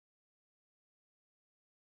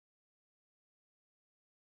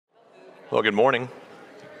Well, good morning.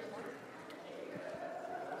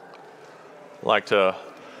 I'd like to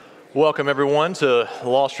welcome everyone to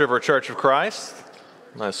Lost River Church of Christ.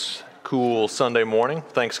 Nice, cool Sunday morning,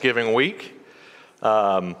 Thanksgiving week.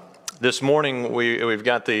 This morning we've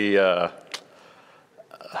got the, I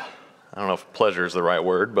don't know if pleasure is the right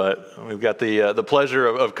word, but we've got the pleasure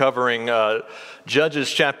of covering Judges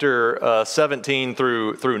chapter 17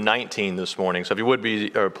 through 19 this morning. So if you would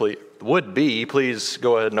be, please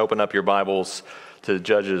go ahead and open up your Bibles to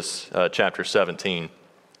Judges chapter 17.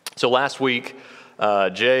 So last week,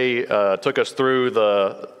 Jay took us through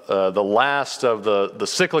the last of the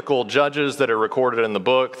cyclical judges that are recorded in the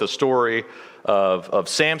book, the story of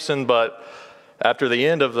Samson. But after the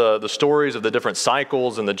end of the stories of the different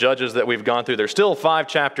cycles and the judges that we've gone through, there's still 5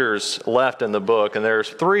 chapters left in the book, and there's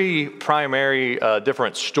 3 primary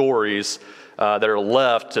different stories that are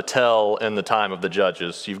left to tell in the time of the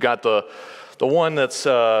judges. You've got the one that's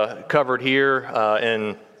covered here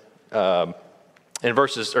in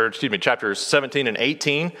chapters 17 and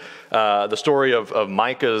 18, the story of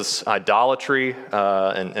Micah's idolatry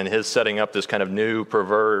and his setting up this kind of new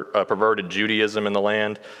perverted Judaism in the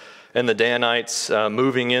land, and the Danites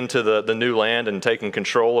moving into the new land and taking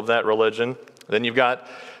control of that religion. Then you've got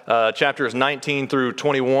chapters 19 through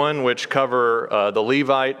 21, which cover the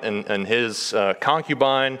Levite and his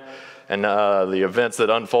concubine, and the events that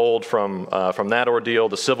unfold from that ordeal,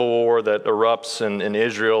 the civil war that erupts in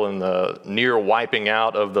Israel, and the near wiping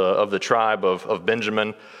out of the tribe of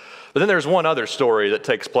Benjamin. But then there's one other story that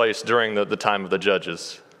takes place during the time of the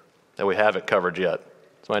judges that we haven't covered yet.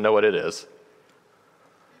 So I know what it is.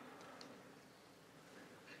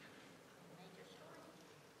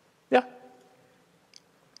 Yeah.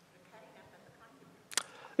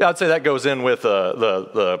 Yeah, I'd say that goes in with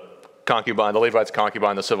the concubine, the Levite's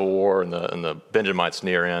concubine, the civil war, and the Benjamites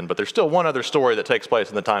near end. But there's still one other story that takes place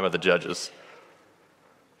in the time of the judges.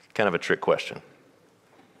 Kind of a trick question.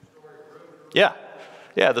 Yeah,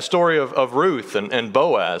 the story of Ruth and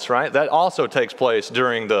Boaz, right? That also takes place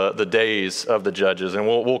during the days of the judges, and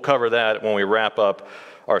we'll cover that when we wrap up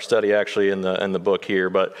our study actually in the book here.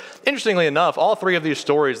 But interestingly enough, all 3 of these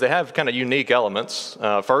stories, they have kind of unique elements.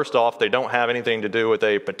 First off, they don't have anything to do with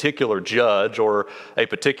a particular judge or a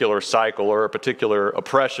particular cycle or a particular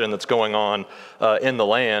oppression that's going on in the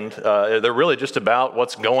land. They're really just about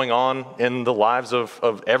what's going on in the lives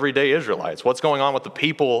of everyday Israelites, what's going on with the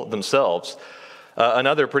people themselves.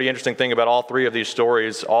 Another pretty interesting thing about all 3 of these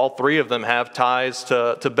stories, all 3 of them have ties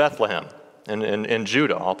to Bethlehem. In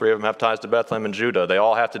Judah. All 3 of them have ties to Bethlehem and Judah. They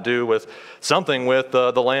all have to do with something with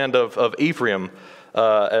the land of Ephraim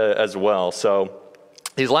as well. So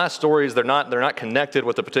these last stories, they're not connected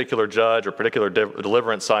with a particular judge or particular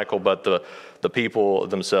deliverance cycle, but the people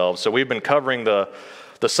themselves. So we've been covering the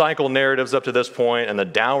cycle narratives up to this point and the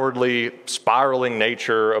downwardly spiraling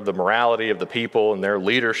nature of the morality of the people and their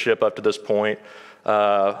leadership up to this point.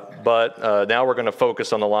 But now we're going to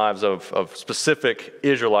focus on the lives of specific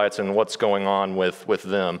Israelites and what's going on with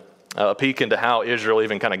them. A peek into how Israel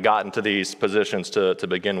even kind of got into these positions to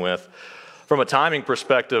begin with. From a timing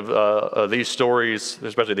perspective, these stories,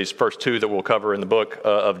 especially these first 2 that we'll cover in the book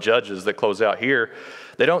of Judges that close out here,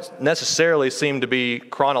 they don't necessarily seem to be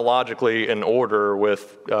chronologically in order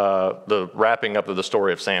with the wrapping up of the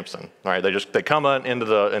story of Samson. All right, they come into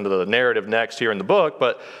the narrative next here in the book,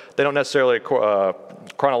 but they don't necessarily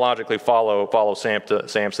chronologically follow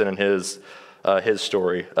Samson and his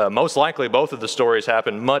story. Most likely, both of the stories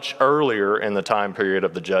happen much earlier in the time period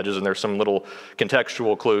of the judges, and there's some little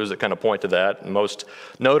contextual clues that kind of point to that. Most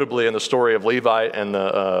notably, in the story of Levite and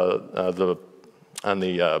the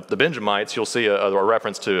Benjamites, you'll see a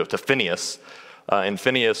reference to Phinehas. And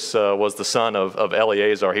Phinehas was the son of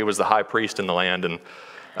Eleazar. He was the high priest in the land. And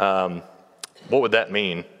what would that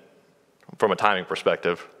mean from a timing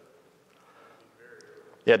perspective?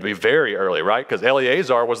 Yeah, it'd be very early, right? Because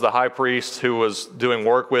Eleazar was the high priest who was doing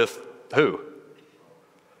work with who?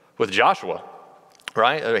 With Joshua,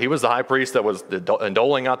 right? He was the high priest that was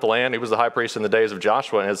doling out the land. He was the high priest in the days of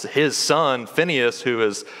Joshua. And it's his son, Phinehas, who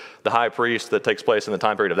is the high priest that takes place in the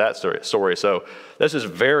time period of that story. So this is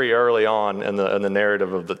very early on in the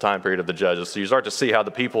narrative of the time period of the judges. So you start to see how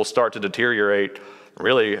the people start to deteriorate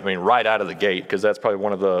really, right out of the gate, because that's probably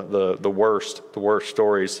one of the worst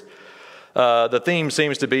stories. The theme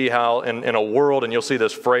seems to be how in a world, and you'll see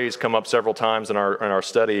this phrase come up several times in our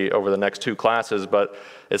study over the next 2 classes, but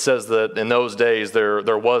it says that in those days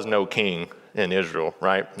there was no king in Israel,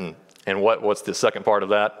 right? And what's the second part of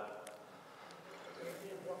that?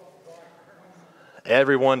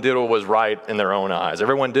 Everyone did what was right in their own eyes.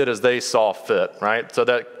 Everyone did as they saw fit, right? So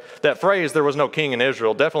that phrase, there was no king in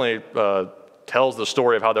Israel, definitely tells the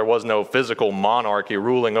story of how there was no physical monarchy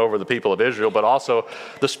ruling over the people of Israel, but also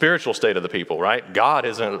the spiritual state of the people, right? God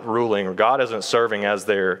isn't ruling, or God isn't serving as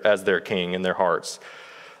their king in their hearts.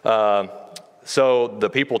 So the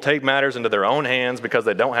people take matters into their own hands because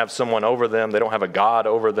they don't have someone over them. They don't have a God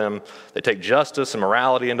over them. They take justice and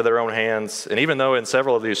morality into their own hands. And even though in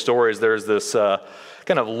several of these stories there's this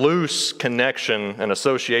kind of loose connection and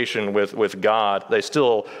association with God, they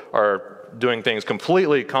still are doing things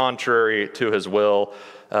completely contrary to his will.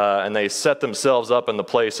 And they set themselves up in the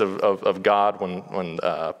place of God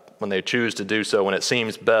when they choose to do so, when it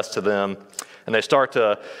seems best to them. And they start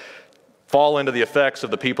to fall into the effects of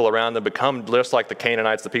the people around them, become just like the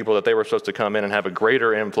Canaanites, the people that they were supposed to come in and have a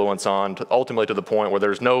greater influence on, ultimately to the point where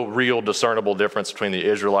there's no real discernible difference between the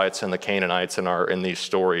Israelites and the Canaanites in these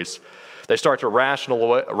stories. They start to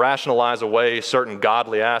rationalize away certain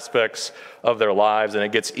godly aspects of their lives, and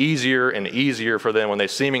it gets easier and easier for them when they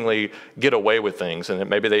seemingly get away with things, and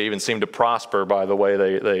maybe they even seem to prosper by the way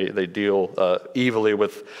they deal evilly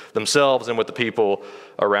with themselves and with the people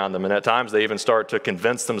around them. And at times they even start to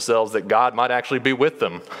convince themselves that God might actually be with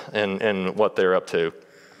them in what they're up to.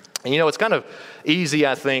 And it's kind of easy,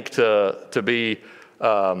 I think, to be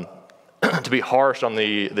to be harsh on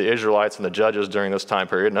the Israelites and the judges during this time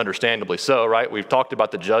period, and understandably so, right? We've talked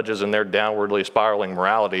about the judges and their downwardly spiraling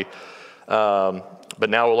morality, but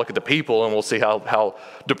now we'll look at the people and we'll see how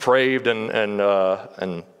depraved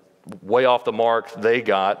and way off the mark they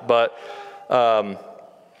got. But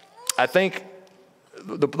I think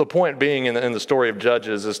the point being in the story of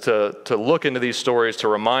Judges is to look into these stories to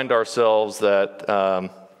remind ourselves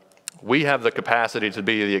that we have the capacity to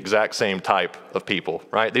be the exact same type of people,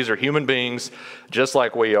 right? These are human beings just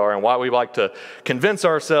like we are, and while we like to convince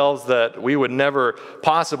ourselves that we would never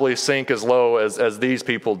possibly sink as low as these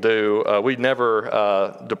people do, we'd never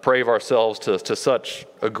deprave ourselves to such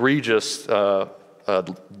egregious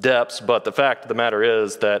depths, but the fact of the matter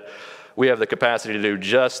is that we have the capacity to do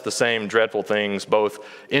just the same dreadful things, both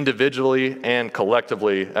individually and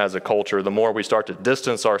collectively as a culture. The more we start to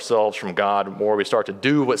distance ourselves from God, the more we start to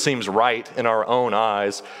do what seems right in our own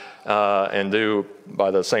eyes, and do,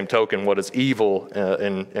 by the same token, what is evil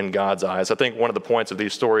in God's eyes. I think one of the points of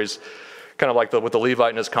these stories, kind of like with the Levite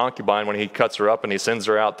and his concubine, when he cuts her up and he sends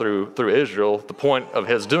her out through Israel, the point of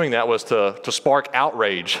his doing that was to spark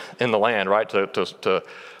outrage in the land, right? To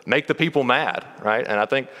make the people mad, right? And I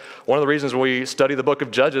think one of the reasons we study the book of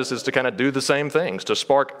Judges is to kind of do the same things, to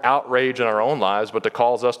spark outrage in our own lives, but to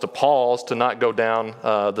cause us to pause, to not go down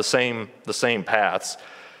the same paths.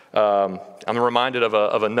 I'm reminded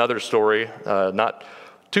of another story, not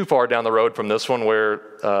too far down the road from this one,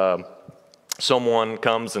 where someone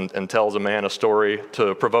comes and tells a man a story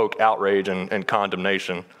to provoke outrage and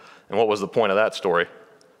condemnation. And what was the point of that story?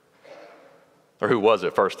 Or who was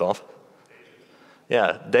it, first off?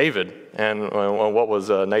 Yeah, David. And what was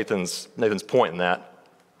Nathan's point in that?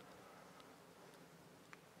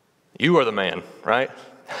 You are the man, right?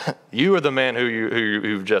 You are the man who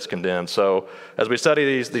you've just condemned. So as we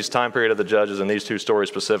study these time period of the Judges and these two stories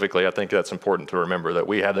specifically, I think that's important to remember, that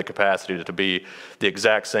we have the capacity to be the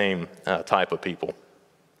exact same type of people.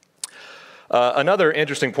 Another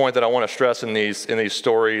interesting point that I want to stress in these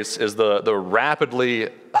stories is the rapidly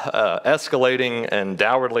escalating and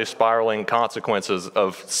downwardly spiraling consequences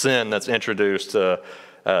of sin that's introduced,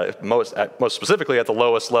 most specifically at the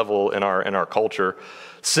lowest level in our culture.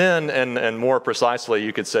 Sin, and more precisely,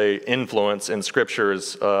 you could say influence in Scripture,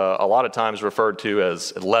 is a lot of times referred to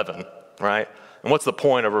as leaven, right? And what's the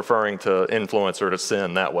point of referring to influence or to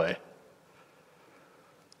sin that way?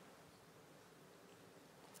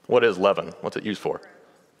 What is leaven? What's it used for?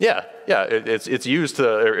 Yeah. It's used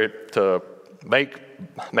to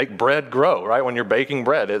make bread grow, right? When you're baking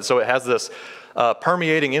bread, so it has this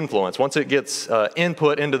permeating influence. Once it gets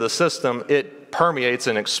input into the system, it permeates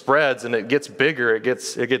and it spreads and it gets bigger. It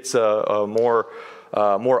gets more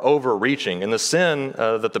overreaching. And the sin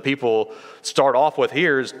that the people start off with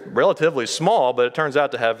here is relatively small, but it turns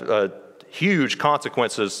out to have huge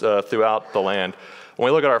consequences throughout the land. When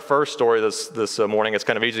we look at our first story this morning, it's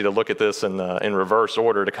kind of easy to look at this in reverse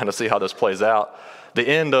order to kind of see how this plays out. The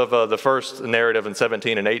end of the first narrative in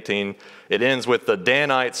 17 and 18, it ends with the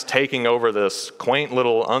Danites taking over this quaint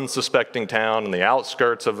little unsuspecting town in the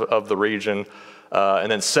outskirts of the region, and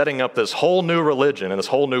then setting up this whole new religion and this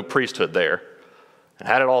whole new priesthood there. And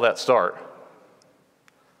how did all that start?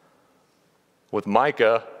 With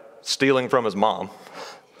Micah stealing from his mom.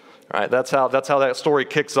 Right, that's how that story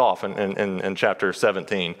kicks off in chapter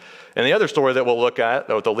 17. And the other story that we'll look at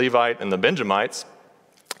with the Levite and the Benjamites,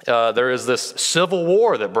 there is this civil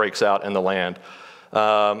war that breaks out in the land.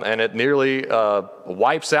 And it nearly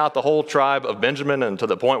wipes out the whole tribe of Benjamin, and to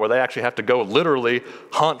the point where they actually have to go literally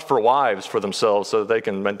hunt for wives for themselves so that they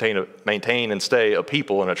can maintain and stay a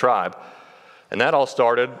people and a tribe. And that all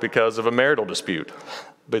started because of a marital dispute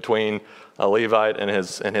between a Levite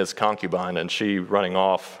and his concubine, and she running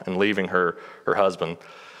off and leaving her husband.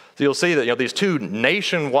 So you'll see that these two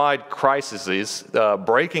nationwide crises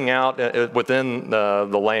breaking out within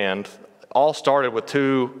the land all started with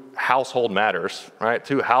two household matters, right?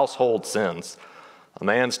 Two household sins. A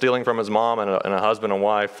man stealing from his mom and a husband and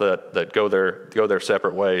wife that go their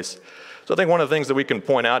separate ways. So I think one of the things that we can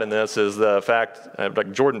point out in this is the fact,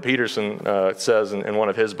 like Jordan Peterson says in one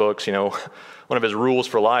of his books, one of his rules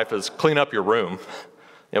for life is clean up your room.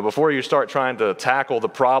 Before you start trying to tackle the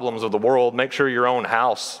problems of the world, make sure your own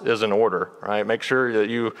house is in order, right? Make sure that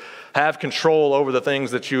you have control over the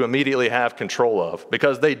things that you immediately have control of,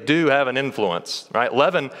 because they do have an influence, right?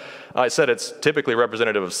 Leaven, I said it's typically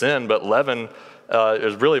representative of sin, but leaven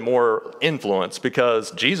is really more influence,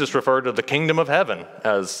 because Jesus referred to the kingdom of heaven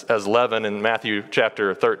as leaven in Matthew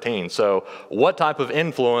chapter 13. So what type of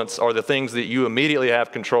influence are the things that you immediately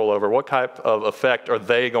have control over? What type of effect are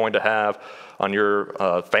they going to have on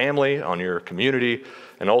your family, on your community,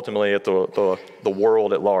 and ultimately at the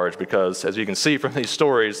world at large? Because as you can see from these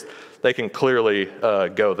stories, they can clearly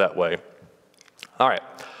go that way. All right,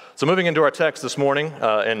 so moving into our text this morning,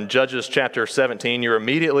 in Judges chapter 17, you're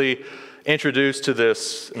immediately introduced to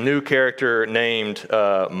this new character named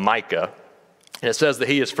Micah. And it says that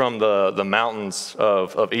he is from the mountains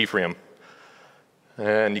of Ephraim.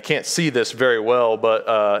 And you can't see this very well,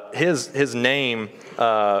 but his name,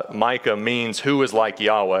 Micah, means who is like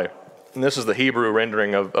Yahweh. And this is the Hebrew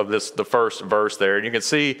rendering of the first verse there. And you can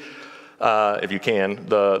see, if you can,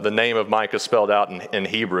 the name of Micah spelled out in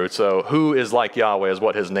Hebrew. So who is like Yahweh is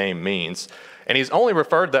what his name means. And he's only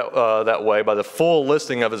referred that way by the full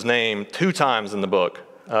listing of his name 2 times in the book,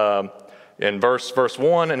 in verse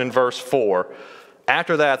 1 and in verse 4.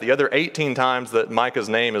 After that, the other 18 times that Micah's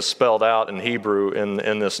name is spelled out in Hebrew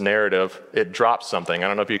in this narrative, it drops something. I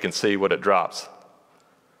don't know if you can see what it drops.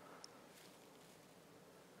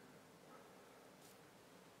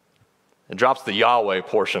 It drops the Yahweh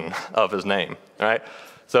portion of his name, right?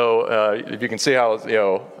 So if you can see how,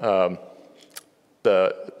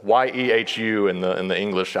 the Y-E-H-U in the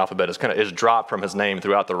English alphabet is dropped from his name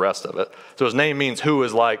throughout the rest of it. So his name means who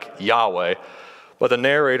is like Yahweh. But the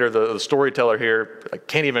narrator, the storyteller here,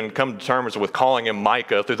 can't even come to terms with calling him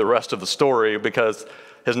Micah through the rest of the story, because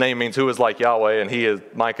his name means who is like Yahweh, and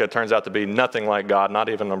Micah turns out to be nothing like God, not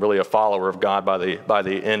even really a follower of God by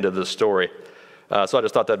the end of the story. So I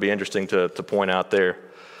just thought that'd be interesting to point out there.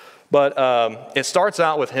 But it starts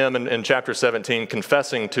out with him in chapter 17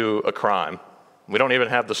 confessing to a crime. We don't even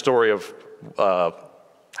have the story of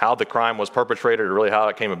how the crime was perpetrated or really how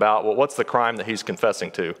it came about. Well, what's the crime that he's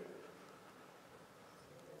confessing to?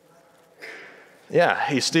 Yeah,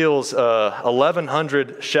 he steals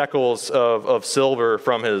 1,100 shekels of silver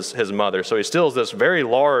from his mother. So he steals this very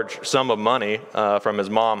large sum of money from his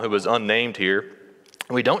mom, who was unnamed here.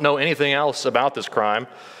 We don't know anything else about this crime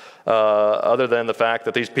other than the fact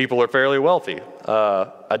that these people are fairly wealthy.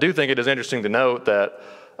 I do think it is interesting to note that,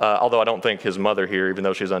 although I don't think his mother here, even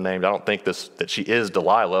though she's unnamed, I don't think that she is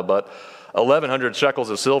Delilah, but 1,100 shekels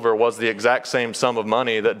of silver was the exact same sum of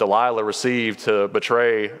money that Delilah received to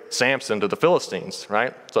betray Samson to the Philistines,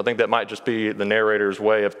 right? So I think that might just be the narrator's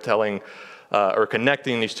way of telling or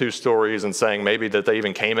connecting these two stories and saying maybe that they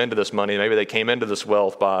even came into this money, maybe they came into this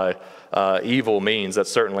wealth by evil means.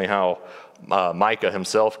 That's certainly how Micah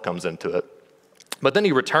himself comes into it. But then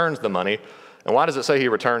he returns the money. And why does it say he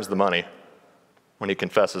returns the money when he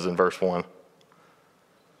confesses in verse 1?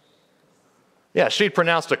 Yeah, she'd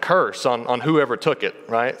pronounced a curse on whoever took it,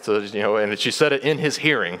 right? So, and she said it in his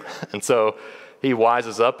hearing. And so he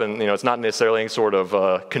wises up, and, it's not necessarily any sort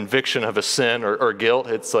of conviction of a sin or guilt.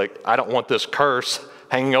 It's like, I don't want this curse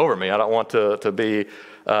hanging over me. I don't want to be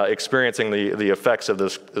experiencing the effects of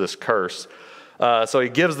this curse. So he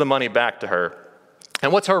gives the money back to her.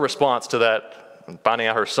 And what's her response to that? Finding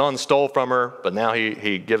out her son stole from her, but now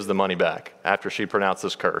he gives the money back after she pronounced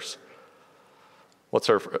this curse. What's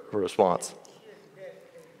her response?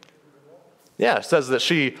 Yeah, it says that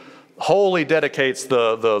she wholly dedicates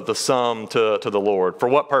the sum to the Lord. For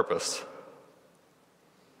what purpose?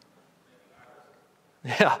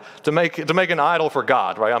 Yeah, to make an idol for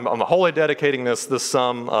God, right? I'm wholly dedicating this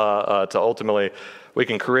sum to ultimately we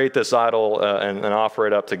can create this idol and offer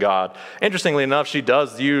it up to God. Interestingly enough, she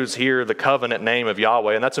does use here the covenant name of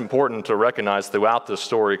Yahweh, and that's important to recognize throughout this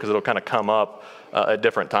story because it'll kind of come up at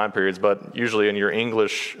different time periods. But usually in your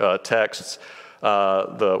English texts,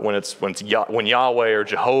 when Yahweh or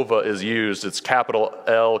Jehovah is used, it's capital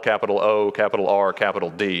L, capital O, capital R, capital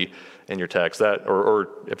D in your text. That, or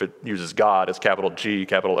if it uses God, it's capital G,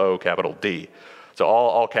 capital O, capital D. So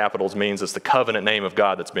all capitals means it's the covenant name of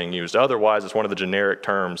God that's being used. Otherwise, it's one of the generic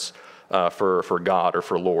terms for God or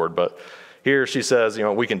for Lord. But here she says,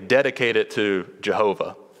 we can dedicate it to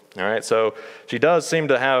Jehovah. All right, so she does seem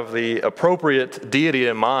to have the appropriate deity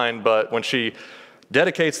in mind, but when she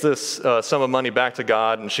dedicates this sum of money back to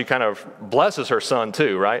God, and she kind of blesses her son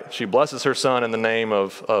too, right? She blesses her son in the name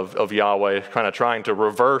of Yahweh, kind of trying to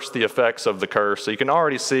reverse the effects of the curse. So you can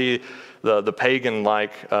already see the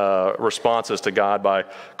pagan-like responses to God by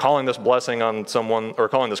calling this blessing on someone, or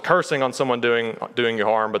calling this cursing on someone doing you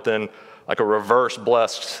harm, but then like a reverse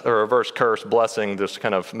blessed or reverse curse blessing, just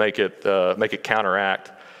kind of make it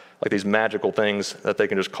counteract, like these magical things that they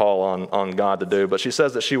can just call on God to do. But she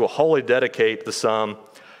says that she will wholly dedicate the sum,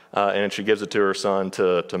 and she gives it to her son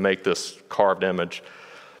to make this carved image.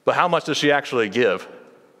 But how much does she actually give?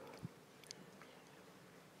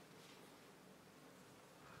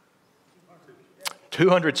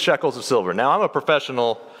 $200 shekels of silver. Now, I'm a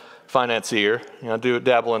professional financier. I do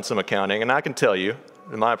dabble in some accounting, and I can tell you,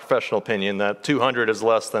 in my professional opinion, that 200 is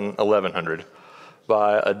less than 1,100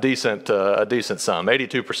 by a decent sum,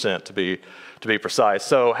 82% to be precise.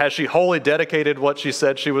 So, has she wholly dedicated what she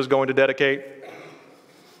said she was going to dedicate?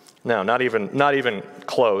 No, not even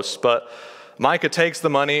close. But Micah takes the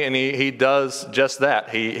money and he does just that.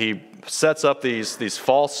 He sets up these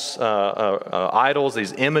false idols,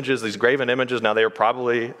 these images, these graven images. Now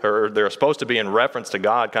they're supposed to be in reference to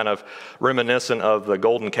God, kind of reminiscent of the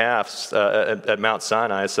golden calves at Mount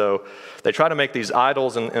Sinai. So they try to make these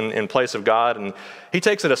idols in place of God, and he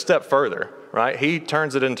takes it a step further, right? He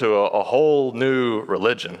turns it into a whole new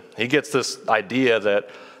religion. He gets this idea that,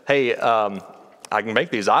 hey, I can make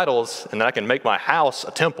these idols, and then I can make my house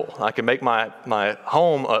a temple. I can make my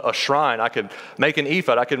home a shrine. I could make an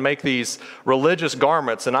ephod. I could make these religious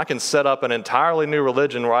garments, and I can set up an entirely new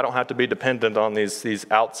religion where I don't have to be dependent on these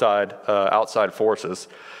outside forces.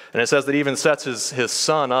 And it says that he even sets his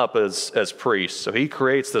son up as priest. So he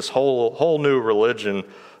creates this whole new religion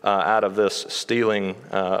out of this stealing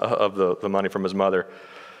of the money from his mother.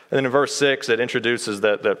 And then in verse 6, it introduces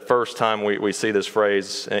that first time we see this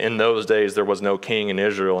phrase, in those days there was no king in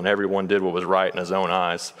Israel, and everyone did what was right in his own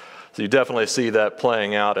eyes. So you definitely see that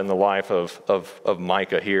playing out in the life of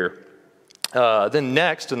Micah here. Then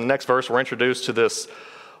next, in the next verse, we're introduced to this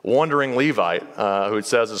wandering Levite, who it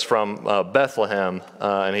says is from Bethlehem,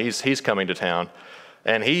 and he's coming to town.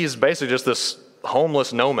 And he's basically just this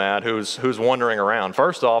homeless nomad who's wandering around.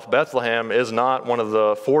 First off, Bethlehem is not one of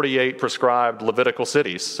the 48 prescribed Levitical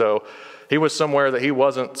cities, so he was somewhere that he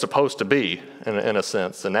wasn't supposed to be in a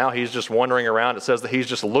sense. And now he's just wandering around. It says that he's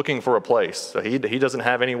just looking for a place. So he doesn't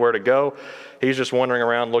have anywhere to go. He's just wandering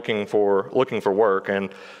around looking for work. And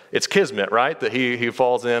it's kismet, right? That he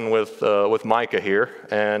falls in with Micah here,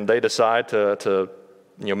 and they decide to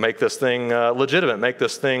make this thing legitimate, make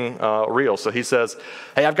this thing real. So he says,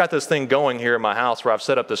 hey, I've got this thing going here in my house where I've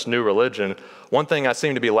set up this new religion. One thing I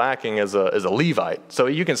seem to be lacking is a Levite. So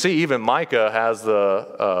you can see even Micah has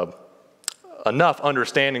enough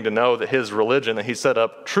understanding to know that his religion that he set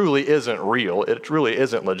up truly isn't real. It truly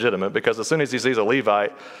isn't legitimate, because as soon as he sees a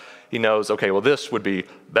Levite, he knows, okay, well, this would be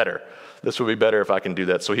better. This would be better if I can do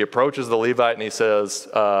that. So he approaches the Levite and he says,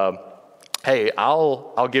 hey,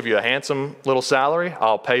 I'll give you a handsome little salary.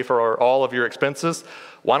 I'll pay for all of your expenses.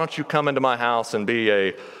 Why don't you come into my house and be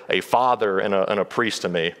a father and a priest to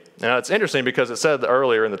me? Now, it's interesting because it said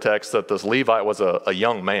earlier in the text that this Levite was a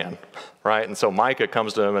young man, right? And so Micah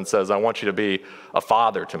comes to him and says, I want you to be a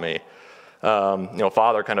father to me.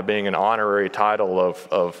 Father kind of being an honorary title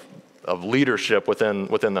of leadership within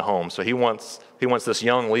the home. So he wants this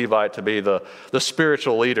young Levite to be the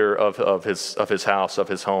spiritual leader of his house, of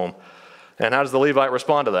his home. And how does the Levite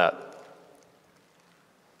respond to that?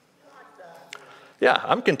 Yeah,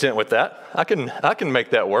 I'm content with that. I can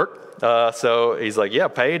make that work. So he's like, yeah,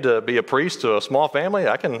 paid to be a priest to a small family.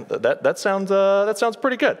 That sounds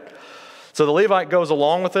pretty good. So the Levite goes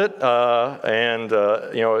along with it, of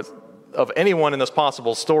anyone in this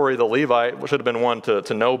possible story, the Levite should have been one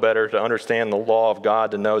to know better, to understand the law of God,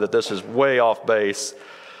 to know that this is way off base.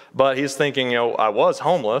 But he's thinking, I was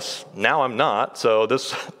homeless, now I'm not, so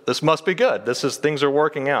this must be good. Things are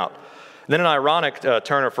working out. And then an ironic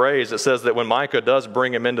turn of phrase, it says that when Micah does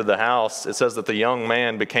bring him into the house, it says that the young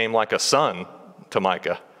man became like a son to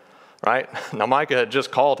Micah, right? Now Micah had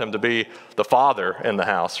just called him to be the father in the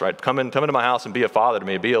house, right? Come into my house and be a father to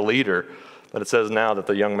me, be a leader. But it says now that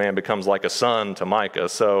the young man becomes like a son to Micah.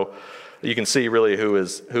 So you can see really who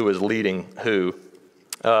is leading who.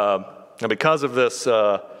 And because of this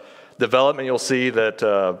development, you'll see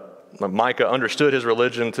that Micah understood his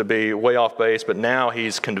religion to be way off base, but now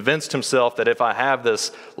he's convinced himself that if I have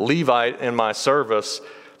this Levite in my service,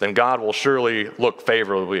 then God will surely look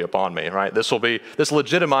favorably upon me, right? This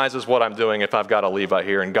legitimizes what I'm doing if I've got a Levite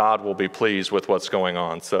here, and God will be pleased with what's going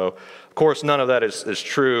on. So, of course, none of that is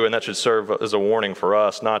true, and that should serve as a warning for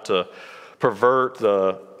us not to pervert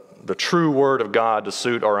the true word of God to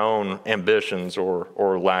suit our own ambitions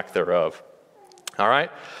or lack thereof. All right?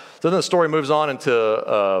 So then the story moves on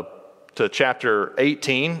into to chapter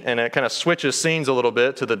 18, and it kind of switches scenes a little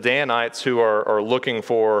bit to the Danites who are looking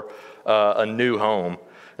for a new home.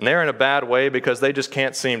 And they're in a bad way because they just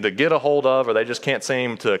can't seem to get a hold of, or they just can't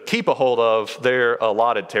seem to keep a hold of their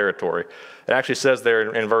allotted territory. It actually says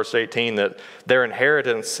there in verse 18 that their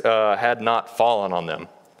inheritance had not fallen on them.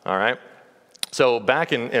 All right? So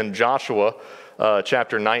back in Joshua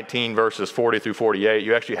chapter 19, verses 40 through 48,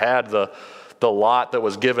 you actually had the lot that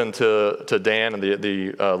was given to Dan, and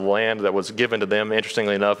the land that was given to them.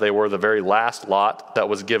 Interestingly enough, they were the very last lot that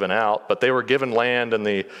was given out, but they were given land in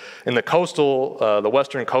the coastal, the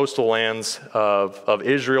western coastal lands of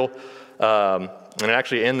Israel. And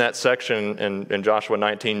actually in that section in Joshua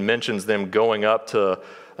 19 mentions them going up to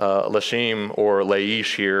Lashem or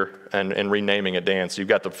Laish here and renaming it Dan. So you've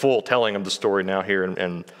got the full telling of the story now here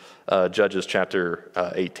in Judges chapter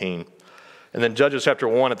 18. And then Judges chapter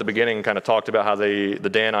 1 at the beginning kind of talked about how the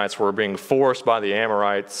Danites were being forced by the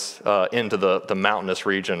Amorites into the mountainous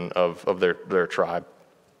region of their tribe.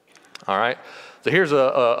 All right? So here's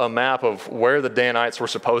a map of where the Danites were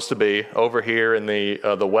supposed to be over here in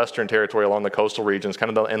the western territory along the coastal regions,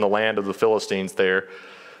 kind of in the land of the Philistines there.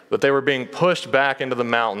 But they were being pushed back into the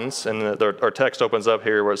mountains, and our text opens up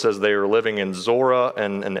here where it says they were living in Zorah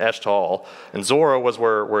and Eshtaol. And Zorah was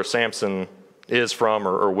where Samson is from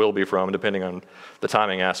or will be from, depending on the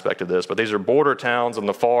timing aspect of this. But these are border towns on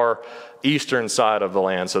the far eastern side of the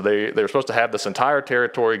land. So they're supposed to have this entire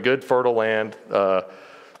territory, good fertile land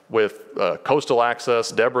with coastal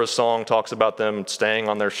access. Deborah's song talks about them staying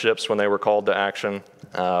on their ships when they were called to action.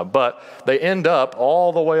 But they end up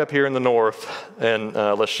all the way up here in the north in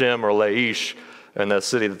Lashem or Laish, in the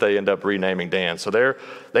city that they end up renaming Dan. So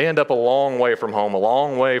they end up a long way from home, a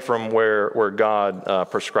long way from where God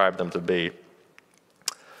prescribed them to be.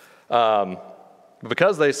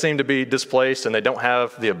 Because they seem to be displaced and they don't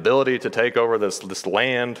have the ability to take over this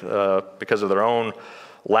land because of their own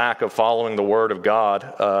lack of following the word of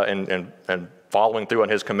God and following through on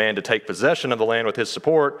his command to take possession of the land with his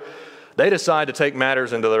support, they decide to take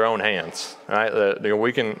matters into their own hands. Right?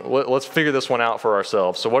 Let's figure this one out for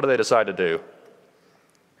ourselves. So what do they decide to do?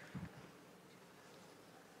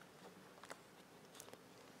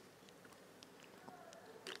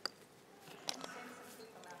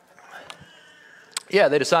 Yeah,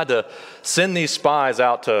 they decide to send these spies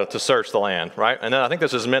out to search the land, right? And then I think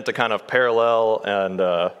this is meant to kind of parallel and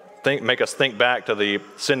make us think back to the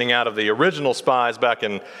sending out of the original spies back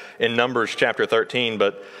in Numbers chapter 13.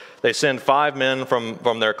 But they send 5 men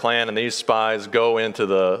from their clan, and these spies go into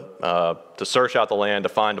to search out the land to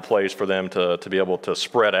find a place for them to be able to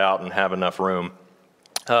spread out and have enough room.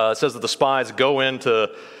 It says that the spies go into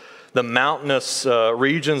the mountainous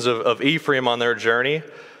regions of Ephraim on their journey.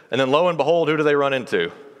 And then lo and behold, who do they run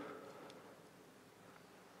into?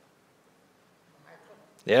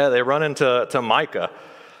 Yeah, they run into Micah.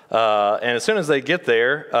 And as soon as they get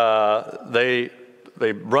there, they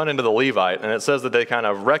run into the Levite. And it says that they kind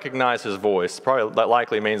of recognize his voice. Probably that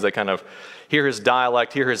likely means they kind of hear his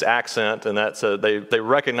dialect, hear his accent, and they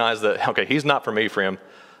recognize that, okay, he's not from Ephraim.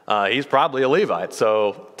 He's probably a Levite,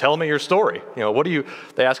 so tell me your story.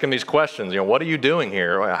 They ask him these questions. What are you doing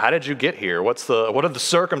here? How did you get here? What are the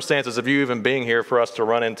circumstances of you even being here for us to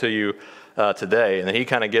run into you today? And then he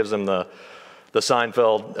kind of gives them the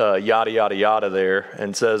Seinfeld yada, yada, yada there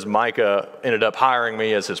and says Micah ended up hiring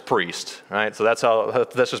me as his priest, right? So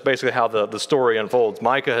that's just basically how the story unfolds.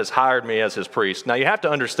 Micah has hired me as his priest. Now you have to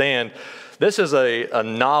understand, this is a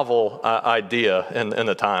novel idea in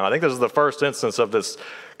the time. I think this is the first instance of this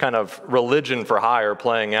kind of religion for hire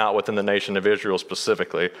playing out within the nation of Israel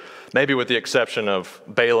specifically, maybe with the exception of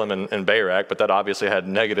Balaam and Barak, but that obviously had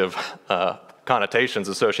negative connotations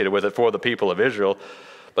associated with it for the people of Israel.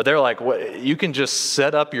 But they're like, what, you can just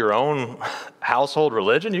set up your own household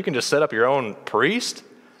religion? You can just set up your own priest?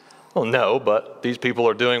 Well, no, but these people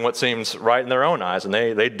are doing what seems right in their own eyes, and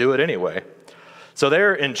they do it anyway. So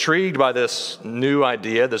they're intrigued by this new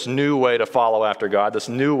idea, this new way to follow after God, this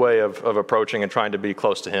new way of approaching and trying to be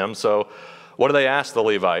close to him. So what do they ask the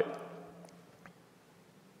Levite?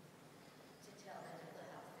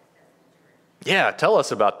 Yeah, tell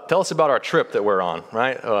us about our trip that we're on,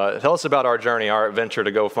 right? Tell us about our journey, our adventure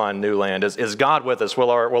to go find new land. Is God with us?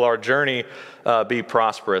 Will our journey be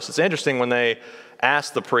prosperous? It's interesting when they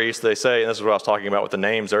ask the priest, they say, and this is what I was talking about with the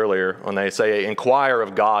names earlier, when they say, inquire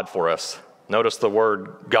of God for us. Notice the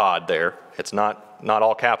word God there. It's not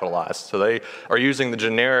all capitalized. So they are using the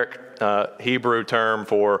generic Hebrew term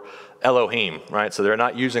for Elohim, right? So they're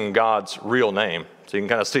not using God's real name. So you can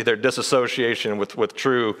kind of see their disassociation with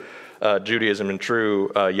true Judaism and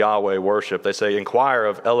true Yahweh worship. They say, inquire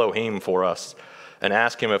of Elohim for us and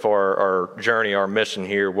ask him if our journey, our mission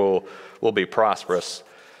here will be prosperous.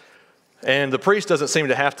 And the priest doesn't seem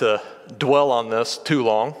to have to dwell on this too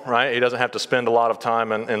long, right? He doesn't have to spend a lot of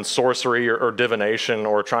time in sorcery or divination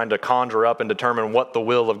or trying to conjure up and determine what the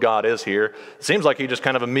will of God is here. It seems like he just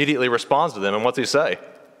kind of immediately responds to them. And what's he say?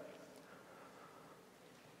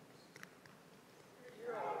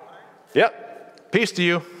 Yep, peace to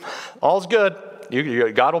you. All's good.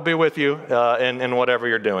 God will be with you in whatever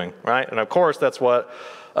you're doing, right? And of course, that's what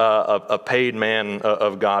a paid man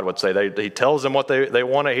of God would say. He tells them what they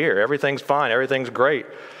want to hear. Everything's fine. Everything's great.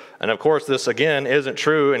 And of course, this again isn't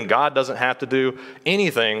true, and God doesn't have to do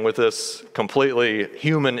anything with this completely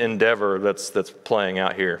human endeavor that's playing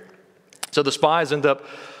out here. So the spies end up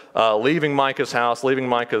leaving Micah's house, leaving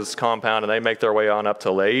Micah's compound, and they make their way on up to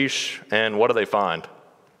Laish. And what do they find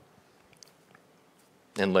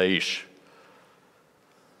in Laish?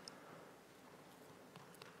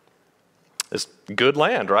 It's good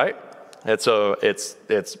land, right? It's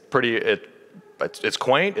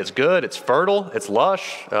quaint, it's good, it's fertile, it's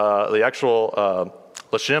lush. The actual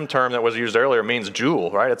Lashem term that was used earlier means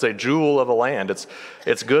jewel, right? It's a jewel of a land.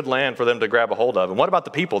 It's good land for them to grab a hold of. And what about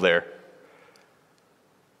the people there?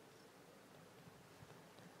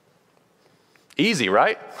 Easy,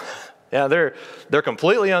 right? Yeah, they're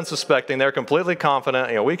completely unsuspecting. They're completely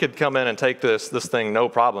confident. We could come in and take this thing, no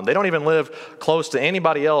problem. They don't even live close to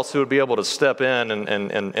anybody else who would be able to step in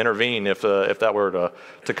and intervene if that were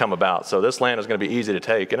to come about. So this land is going to be easy to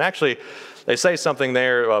take. And actually, they say something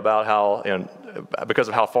there about how, because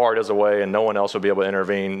of how far it is away and no one else would be able to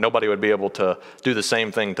intervene, nobody would be able to do the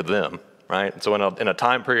same thing to them, right? So in a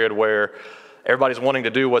time period where everybody's wanting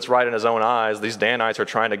to do what's right in his own eyes, these Danites are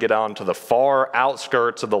trying to get out into the far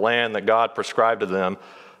outskirts of the land that God prescribed to them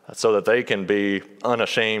so that they can be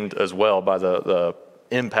unashamed as well by the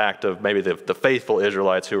impact of maybe the faithful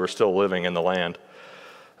Israelites who are still living in the land.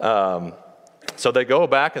 So they go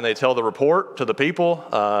back and they tell the report to the people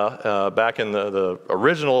back in the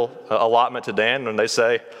original allotment to Dan, and they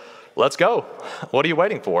say, let's go. What are you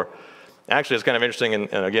waiting for? Actually, it's kind of interesting,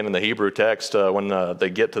 and again in the Hebrew text, when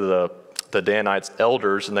they get to the Danites'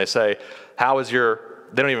 elders, and they say, they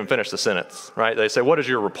don't even finish the sentence, right? They say, what is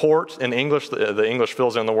your report in English? The English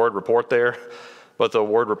fills in the word report there, but the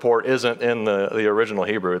word report isn't in the original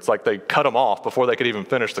Hebrew. It's like they cut them off before they could even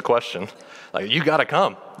finish the question. Like, you got to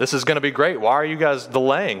come. This is going to be great. Why are you guys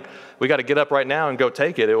delaying? We got to get up right now and go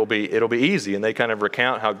take it. It'll be easy. And they kind of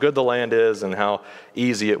recount how good the land is and how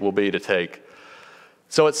easy it will be to take.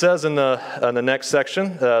 So it says in the next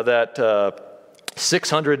section that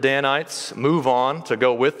 600 Danites move on to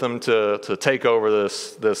go with them to take over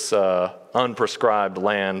this unprescribed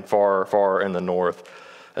land far in the north.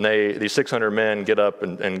 And these 600 men get up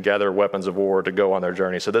and gather weapons of war to go on their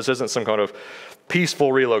journey. So this isn't some kind of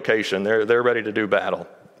peaceful relocation. They're ready to do battle.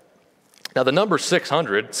 Now the number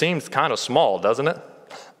 600 seems kind of small, doesn't it?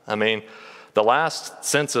 I mean, the last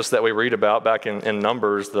census that we read about back in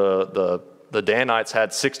Numbers, the Danites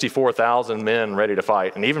had 64,000 men ready to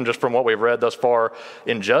fight. And even just from what we've read thus far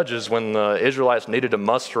in Judges, when the Israelites needed to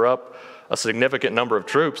muster up a significant number of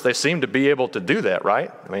troops, they seemed to be able to do that,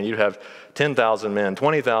 right? I mean, you'd have 10,000 men,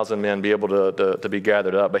 20,000 men be able to be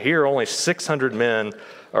gathered up. But here, only 600 men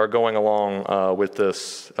are going along with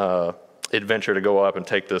this adventure to go up and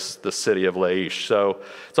take this city of Laish. So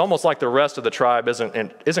it's almost like the rest of the tribe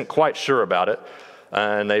isn't quite sure about it.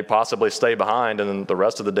 And they possibly stay behind, and then the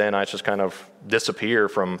rest of the Danites just kind of disappear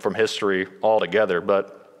from history altogether.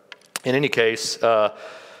 But in any case,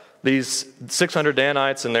 these 600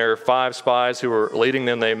 Danites and their 5 spies who are leading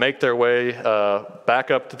them, they make their way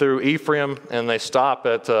back up through Ephraim, and they stop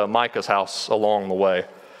at Micah's house along the way.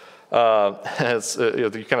 You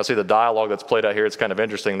kind of see the dialogue that's played out here. It's kind of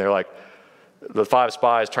interesting. They're like, the 5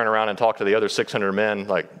 spies turn around and talk to the other 600 men,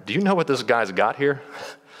 like, do you know what this guy's got here?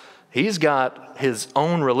 He's got his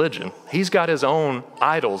own religion. He's got his own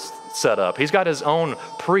idols set up. He's got his own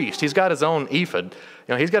priest. He's got his own ephod.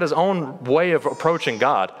 He's got his own way of approaching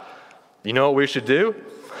God. You know what we should do?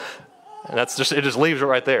 And it just leaves it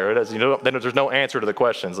right there. Then there's no answer to the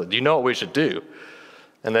questions. Like, do you know what we should do?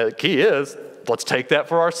 And the key is, let's take that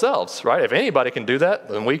for ourselves, right? If anybody can do that,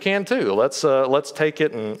 then we can too. Let's take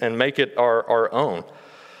it and make it our own.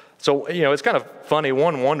 So, it's kind of funny.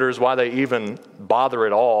 One wonders why they even bother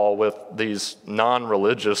at all with these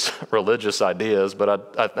non-religious religious ideas,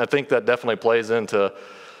 but I think that definitely plays into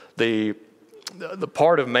the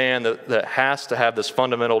part of man that has to have this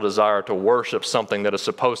fundamental desire to worship something that is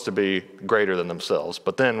supposed to be greater than themselves.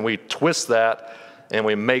 But then we twist that and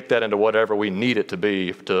we make that into whatever we need it to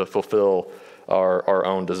be to fulfill our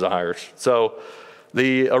own desires. So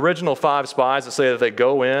the original 5 spies that say that they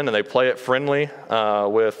go in and they play it friendly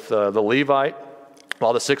with the Levite,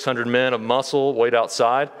 while the 600 men of muscle wait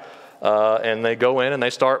outside, and they go in and they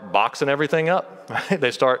start boxing everything up. Right?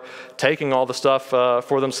 They start taking all the stuff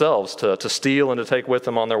for themselves to steal and to take with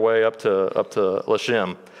them on their way up to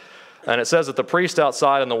Lashem. And it says that the priest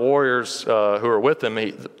outside and the warriors who are with him,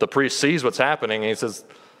 the priest sees what's happening and he says,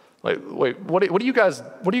 "Wait, what are you guys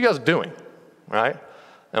doing?" Right?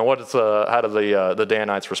 And how do the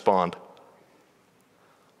Danites respond?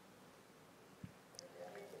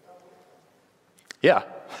 Yeah.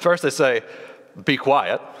 First they say, "Be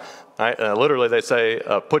quiet." Right? Literally they say,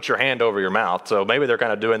 "Put your hand over your mouth." So maybe they're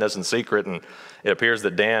kind of doing this in secret, and it appears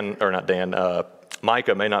that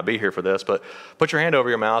Micah may not be here for this, but put your hand over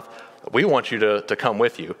your mouth. We want you to come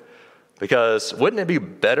with you. Because wouldn't it be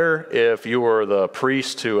better if you were the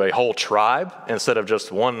priest to a whole tribe instead of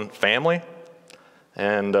just one family?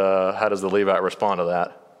 And how does the Levite respond to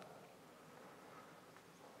that?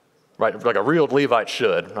 Right, like a real Levite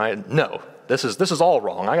should, right? "No, this is all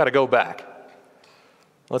wrong. I got to go back."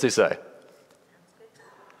 What's he say?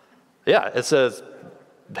 Yeah, it says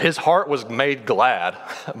his heart was made glad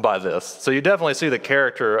by this. So you definitely see the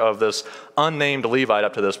character of this unnamed Levite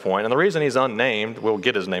up to this point. And the reason he's unnamed, we'll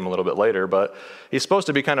get his name a little bit later, but he's supposed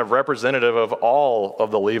to be kind of representative of all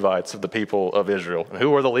of the Levites of the people of Israel. And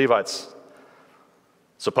who are the Levites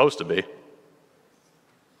supposed to be?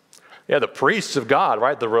 Yeah, the priests of God,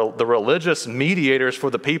 right? The religious mediators for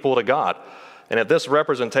the people to God. And if this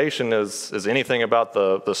representation is anything about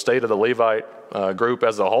the state of the Levite group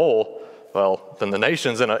as a whole, well, then the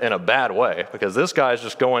nation's in a bad way, because this guy's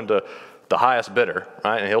just going to the highest bidder,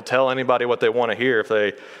 right? And he'll tell anybody what they want to hear if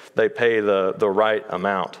they pay the right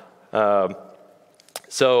amount.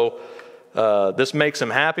 So this makes him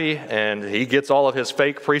happy, and he gets all of his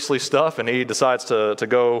fake priestly stuff, and he decides to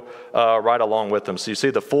go right along with them. So you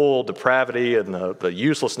see the full depravity and the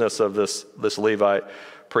uselessness of this Levite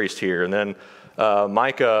priest here. And then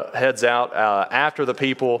Micah heads out after the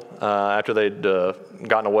people, after they'd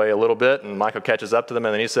gotten away a little bit, and Micah catches up to them,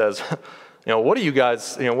 and then he says, what are you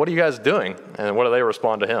guys doing? And what do they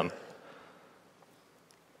respond to him?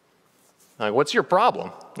 Like, what's your problem?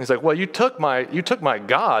 He's like, well, you took my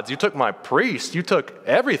gods, you took my priests, you took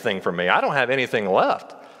everything from me. I don't have anything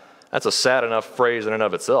left. That's a sad enough phrase in and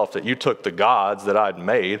of itself, that you took the gods that I'd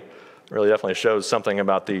made. It really definitely shows something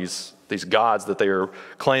about these gods that they are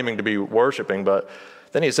claiming to be worshiping. But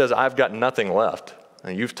then he says, I've got nothing left.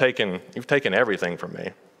 And you've taken everything from me.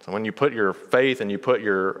 So when you put your faith and you put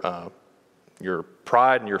your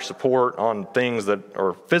pride and your support on things that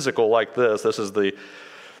are physical like this is the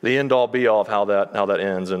end-all be-all of how that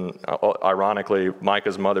ends. And ironically,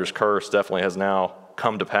 Micah's mother's curse definitely has now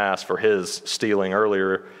come to pass for his stealing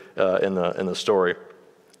earlier in the story.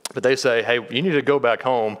 But they say, hey, you need to go back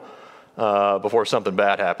home before something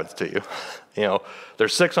bad happens to you.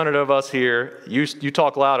 There's 600 of us here. You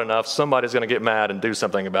talk loud enough, somebody's going to get mad and do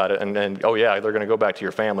something about it. And oh yeah, they're going to go back to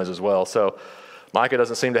your families as well. So Micah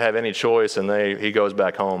doesn't seem to have any choice, and he goes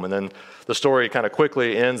back home. And then the story kind of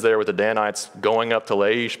quickly ends there with the Danites going up to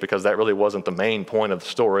Laish, because that really wasn't the main point of the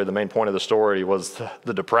story. The main point of the story was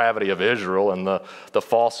the depravity of Israel and the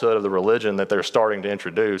falsehood of the religion that they're starting to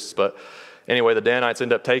introduce. But anyway, the Danites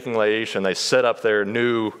end up taking Laish, and they set up their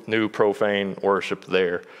new profane worship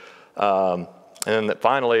there. And then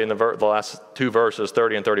finally, in the last 2 verses,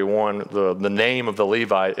 30 and 31, the name of the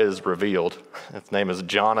Levite is revealed. His name is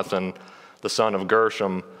Jonathan, the son of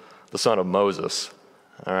Gershom, the son of Moses.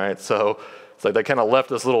 All right, so it's like they kind of left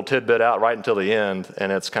this little tidbit out right until the end,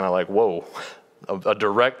 and it's kind of like, whoa, a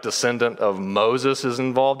direct descendant of Moses is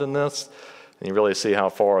involved in this. And you really see how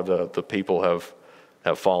far the people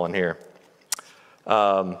have fallen here.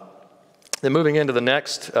 Then moving into the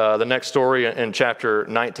next story in chapter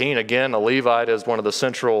 19, again, a Levite is one of the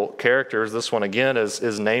central characters. This one, again,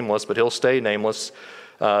 is nameless, but he'll stay nameless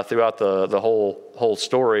throughout the whole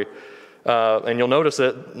story. And you'll notice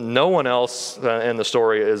that no one else in the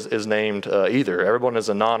story is named either. Everyone is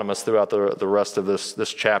anonymous throughout the rest of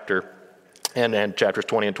this chapter, and chapters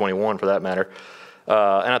 20 and 21 for that matter.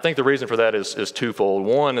 And I think the reason for that is twofold.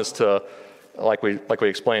 One is to like we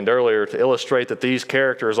explained earlier, to illustrate that these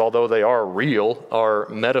characters, although they are real, are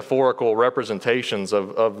metaphorical representations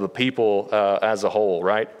of the people as a whole,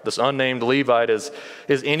 right? This unnamed Levite is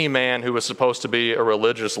any man who was supposed to be a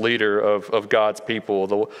religious leader of God's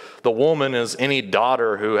people. The woman is any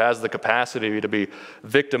daughter who has the capacity to be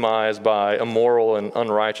victimized by immoral and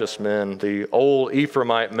unrighteous men. The old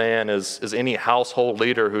Ephraimite man is any household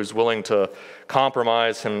leader who's willing to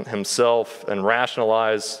compromise himself and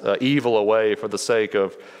rationalize evil away for the sake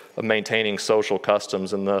of maintaining social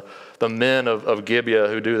customs. And the men of Gibeah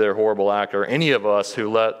who do their horrible act are any of us who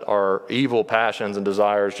let our evil passions and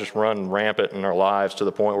desires just run rampant in our lives to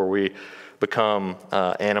the point where we become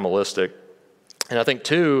animalistic. And I think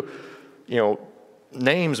too,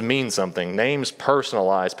 names mean something. Names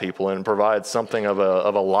personalize people and provide something of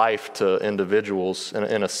a life to individuals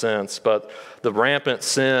in a sense. But the rampant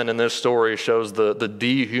sin in this story shows the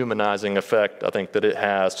dehumanizing effect I think that it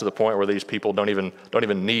has, to the point where these people don't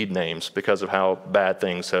even need names because of how bad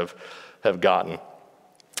things have gotten.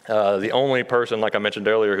 The only person, like I mentioned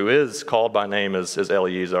earlier, who is called by name is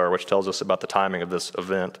Eleazar, which tells us about the timing of this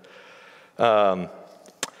event.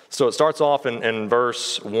 So it starts off in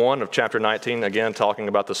verse 1 of chapter 19, again, talking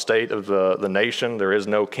about the state of the nation. There is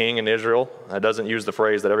no king in Israel. It doesn't use the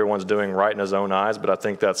phrase that everyone's doing right in his own eyes, but I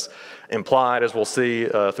think that's implied, as we'll see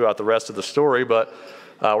throughout the rest of the story. But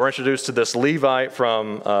we're introduced to this Levite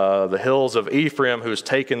from the hills of Ephraim who's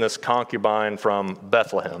taken this concubine from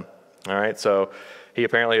Bethlehem. All right, so he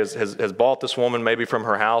apparently has bought this woman maybe from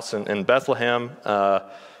her house in Bethlehem.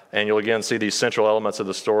 And you'll again see these central elements of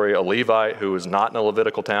the story. A Levite who is not in a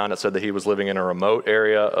Levitical town. It said that he was living in a remote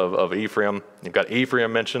area of Ephraim. You've got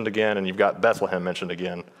Ephraim mentioned again, and you've got Bethlehem mentioned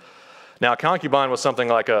again. Now, a concubine was something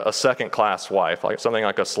like a second-class wife, like something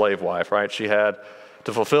like a slave wife, right? She had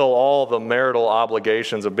to fulfill all the marital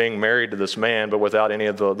obligations of being married to this man, but without any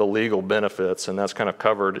of the legal benefits. And that's kind of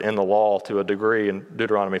covered in the law to a degree in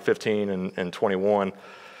Deuteronomy 15 and 21.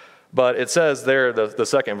 But it says there, the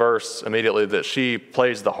second verse immediately, that she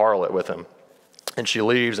plays the harlot with him. And she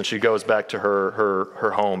leaves and she goes back to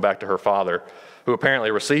her home, back to her father, who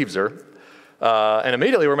apparently receives her. And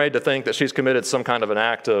immediately we're made to think that she's committed some kind of an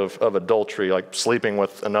act of adultery, like sleeping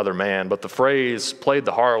with another man. But the phrase played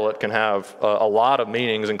the harlot can have a lot of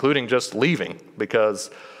meanings, including just leaving, because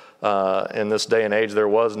in this day and age, there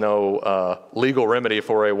was no legal remedy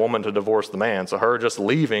for a woman to divorce the man. So her just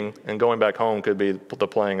leaving and going back home could be the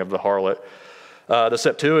playing of the harlot. The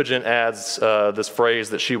Septuagint adds this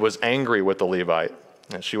phrase that she was angry with the Levite,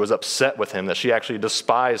 and she was upset with him, that she actually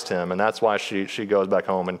despised him, and that's why she goes back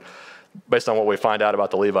home. And based on what we find out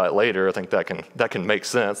about the Levite later, I think that can make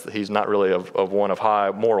sense, that he's not really of one of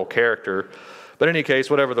high moral character. But in any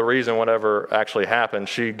case, whatever the reason, whatever actually happened,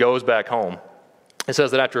 she goes back home. It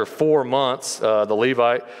says that after 4 months, the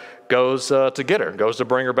Levite goes to get her, goes to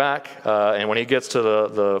bring her back. And when he gets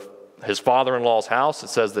to his father-in-law's house, it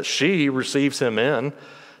says that she receives him in,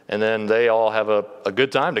 and then they all have a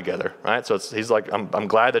good time together, right? So he's like, I'm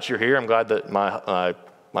glad that you're here. I'm glad that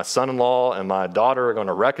my son-in-law and my daughter are going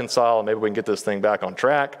to reconcile, and maybe we can get this thing back on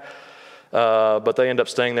track. But they end up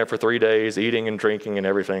staying there for 3 days, eating and drinking, and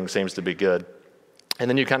everything seems to be good. And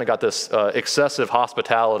then you kind of got this excessive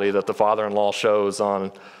hospitality that the father-in-law shows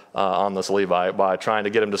on this Levite by trying to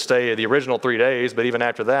get him to stay the original 3 days, but even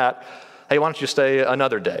after that, hey, why don't you stay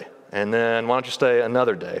another day? And then why don't you stay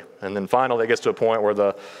another day? And then finally it gets to a point where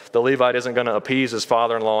the Levite isn't going to appease his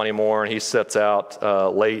father-in-law anymore, and he sets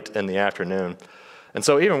out late in the afternoon. And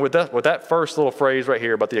so even with that first little phrase right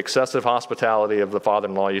here about the excessive hospitality of the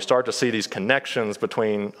father-in-law, you start to see these connections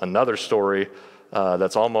between another story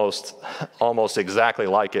that's almost exactly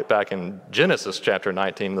like it back in Genesis chapter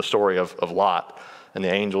 19, the story of Lot and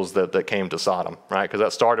the angels that came to Sodom, right? Because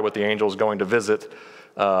that started with the angels going to visit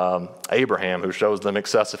Abraham, who shows them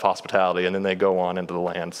excessive hospitality, and then they go on into the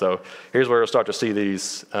land. So here's where we'll start to see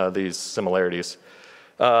these similarities.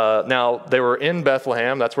 Now, they were in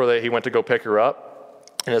Bethlehem. That's where he went to go pick her up.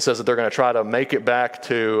 And it says that they're going to try to make it back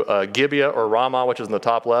to Gibeah or Ramah, which is in the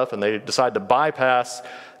top left, and they decide to bypass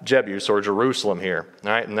Jebus or Jerusalem here.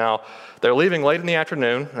 All right, and now they're leaving late in the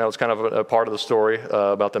afternoon. That was kind of a part of the story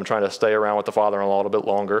about them trying to stay around with the father-in-law a little bit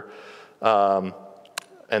longer. And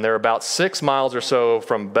they're about 6 miles or so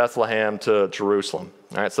from Bethlehem to Jerusalem.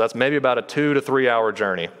 All right, so that's maybe about a 2 to 3 hour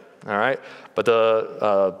journey. All right, but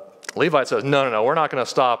the Levite says, no, we're not going to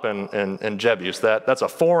stop in Jebus. That's a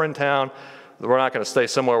foreign town. We're not going to stay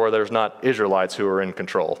somewhere where there's not Israelites who are in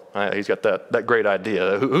control. Right? He's got that great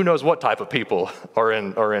idea. Who knows what type of people are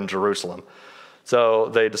in Jerusalem? So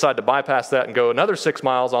they decide to bypass that and go another 6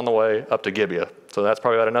 miles on the way up to Gibeah. So that's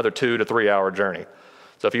probably about another 2 to 3 hour journey.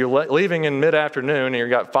 So if you're leaving in mid-afternoon and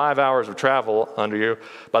you've got 5 hours of travel under you,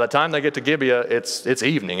 by the time they get to Gibeah, it's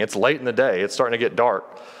evening. It's late in the day. It's starting to get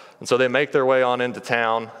dark. And so they make their way on into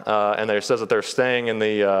town, and it says that they're staying in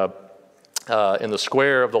the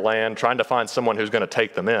square of the land, trying to find someone who's going to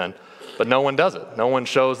take them in. But no one does it. No one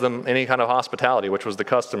shows them any kind of hospitality, which was the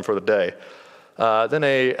custom for the day. Then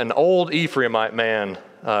an old Ephraimite man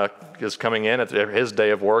is coming in at his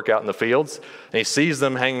day of work out in the fields, and he sees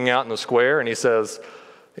them hanging out in the square, and he says,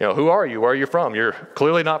 who are you? Where are you from? You're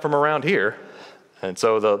clearly not from around here. And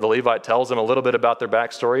so the Levite tells them a little bit about their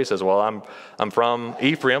backstory. He says, well, I'm from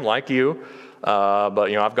Ephraim, like you, but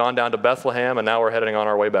I've gone down to Bethlehem, and now we're heading on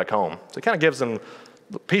our way back home. So he kind of gives them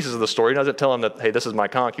pieces of the story. He doesn't tell them that, hey, this is my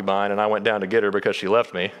concubine, and I went down to get her because she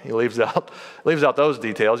left me. He leaves out those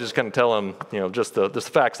details. Just kind of tell them, just the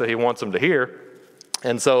facts that he wants them to hear.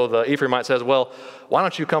 And so the Ephraimite says, well, why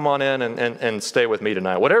don't you come on in and stay with me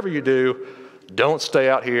tonight? Whatever you do, don't stay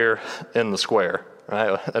out here in the square.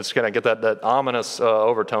 Right? That's going to get that ominous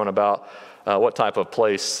overtone about what type of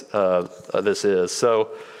place this is.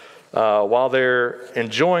 So while they're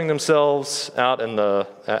enjoying themselves out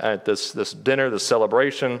at this dinner, this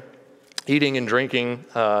celebration, eating and drinking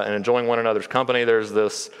and enjoying one another's company, there's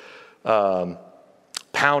this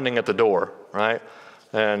pounding at the door, right?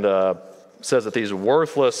 And says that these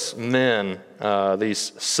worthless men,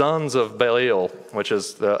 these sons of Belial, which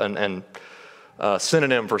is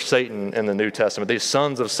synonym for Satan in the New Testament. These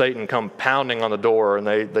sons of Satan come pounding on the door, and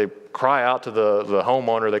they cry out to the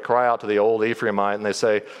homeowner, they cry out to the old Ephraimite, and they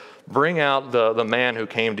say, bring out the man who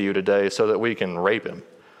came to you today so that we can rape him.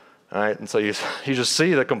 All right? And so you just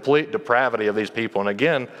see the complete depravity of these people. And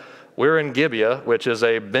again, we're in Gibeah, which is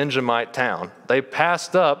a Benjamite town. They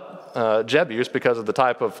passed up Jebus because of the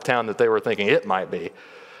type of town that they were thinking it might be.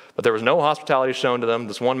 But there was no hospitality shown to them.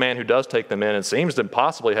 This one man who does take them in and seems to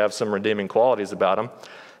possibly have some redeeming qualities about him,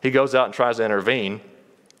 he goes out and tries to intervene,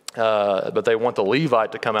 but they want the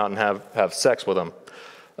Levite to come out and have sex with him.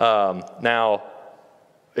 Now,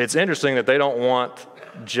 it's interesting that they don't want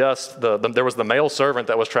just there was the male servant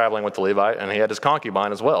that was traveling with the Levite, and he had his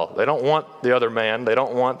concubine as well. They don't want the other man. They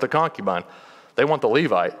don't want the concubine. They want the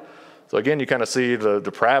Levite. So again, you kind of see the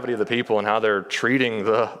depravity of the people and how they're treating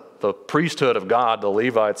the priesthood of God, the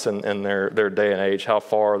Levites in their day and age, how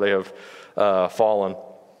far they have fallen.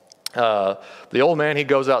 The old man, he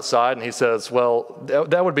goes outside and he says, well,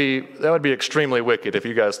 that would be extremely wicked if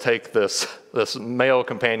you guys take this male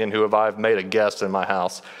companion who I've made a guest in my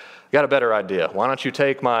house. Got a better idea. Why don't you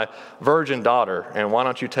take my virgin daughter, and why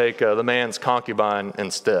don't you take the man's concubine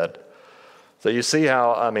instead? So you see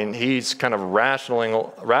how, he's kind of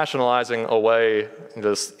rationalizing away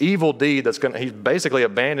this evil deed he's basically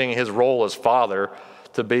abandoning his role as father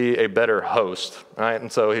to be a better host, right?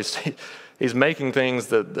 And so he's making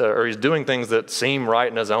things he's doing things that seem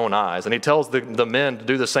right in his own eyes. And he tells the men to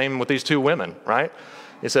do the same with these two women, right?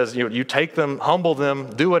 He says, you take them, humble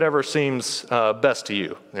them, do whatever seems best to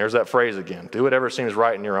you. There's that phrase again, do whatever seems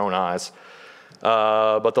right in your own eyes.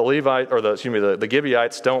 But the the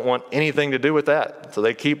Gibeonites don't want anything to do with that. So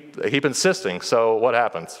they keep insisting. So what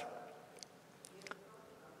happens?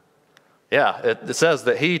 Yeah, it says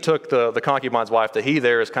that he took the concubine's wife. The he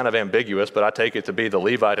there is kind of ambiguous, but I take it to be the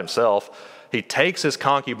Levite himself. He takes his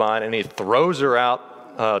concubine and he throws her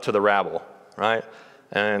out to the rabble, right?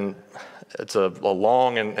 And it's a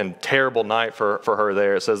long and terrible night for her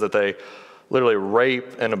there. It says that they literally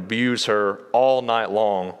rape and abuse her all night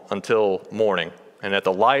long until morning. And at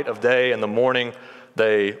the light of day in the morning,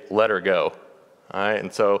 they let her go. All right?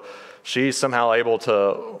 And so she's somehow able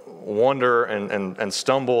to wander and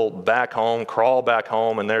stumble back home, crawl back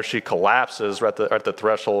home, and there she collapses right at the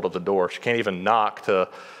threshold of the door. She can't even knock to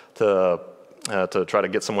try to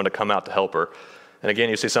get someone to come out to help her. And again,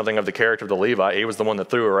 you see something of the character of the Levite. He was the one that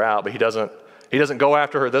threw her out, but he doesn't go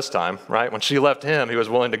after her this time, right? When she left him, he was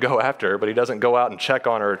willing to go after her, but he doesn't go out and check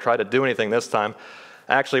on her or try to do anything this time.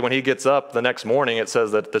 Actually, when he gets up the next morning, it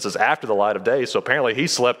says that this is after the light of day, so apparently he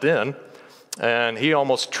slept in, and he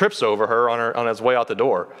almost trips over her on his way out the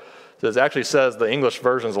door. It actually says, the English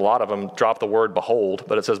versions, a lot of them drop the word behold,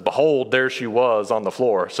 but it says, behold, there she was on the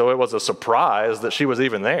floor. So it was a surprise that she was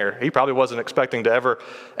even there. He probably wasn't expecting to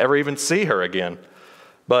ever even see her again.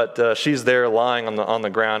 But she's there lying on the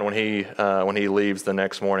ground when he leaves the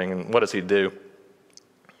next morning. And what does he do?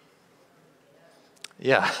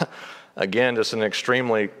 Yeah, again, just an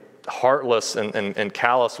extremely heartless and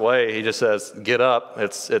callous way. He just says, get up,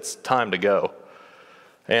 it's time to go.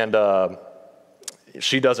 And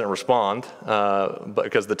she doesn't respond, but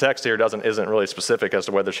because the text here isn't really specific as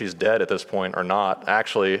to whether she's dead at this point or not.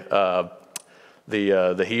 Actually,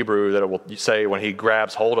 the Hebrew that it will say when he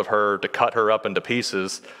grabs hold of her to cut her up into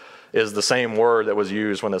pieces is the same word that was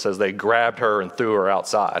used when it says they grabbed her and threw her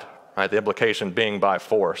outside, right? The implication being by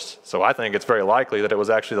force. So I think it's very likely that it was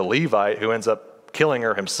actually the Levite who ends up killing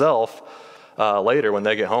her himself later when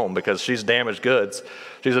they get home, because she's damaged goods.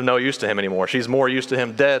 She's of no use to him anymore. She's more used to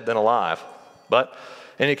him dead than alive. But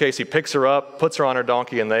in any case, he picks her up, puts her on her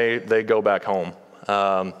donkey, and they go back home.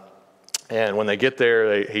 And when they get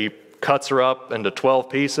there, he cuts her up into 12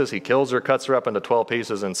 pieces. He kills her, cuts her up into 12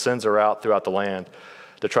 pieces, and sends her out throughout the land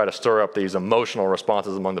to try to stir up these emotional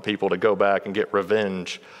responses among the people to go back and get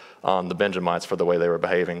revenge on the Benjamites for the way they were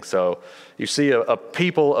behaving. So you see a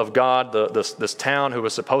people of God, this town who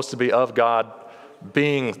was supposed to be of God,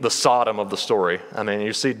 being the Sodom of the story. I mean,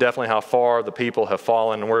 you see definitely how far the people have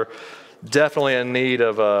fallen. We're definitely in need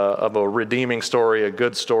of a redeeming story, a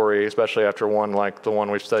good story, especially after one like the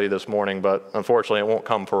one we've studied this morning, but unfortunately it won't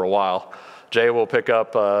come for a while. Jay will pick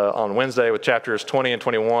up on Wednesday with chapters 20 and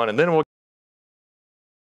 21, and then we'll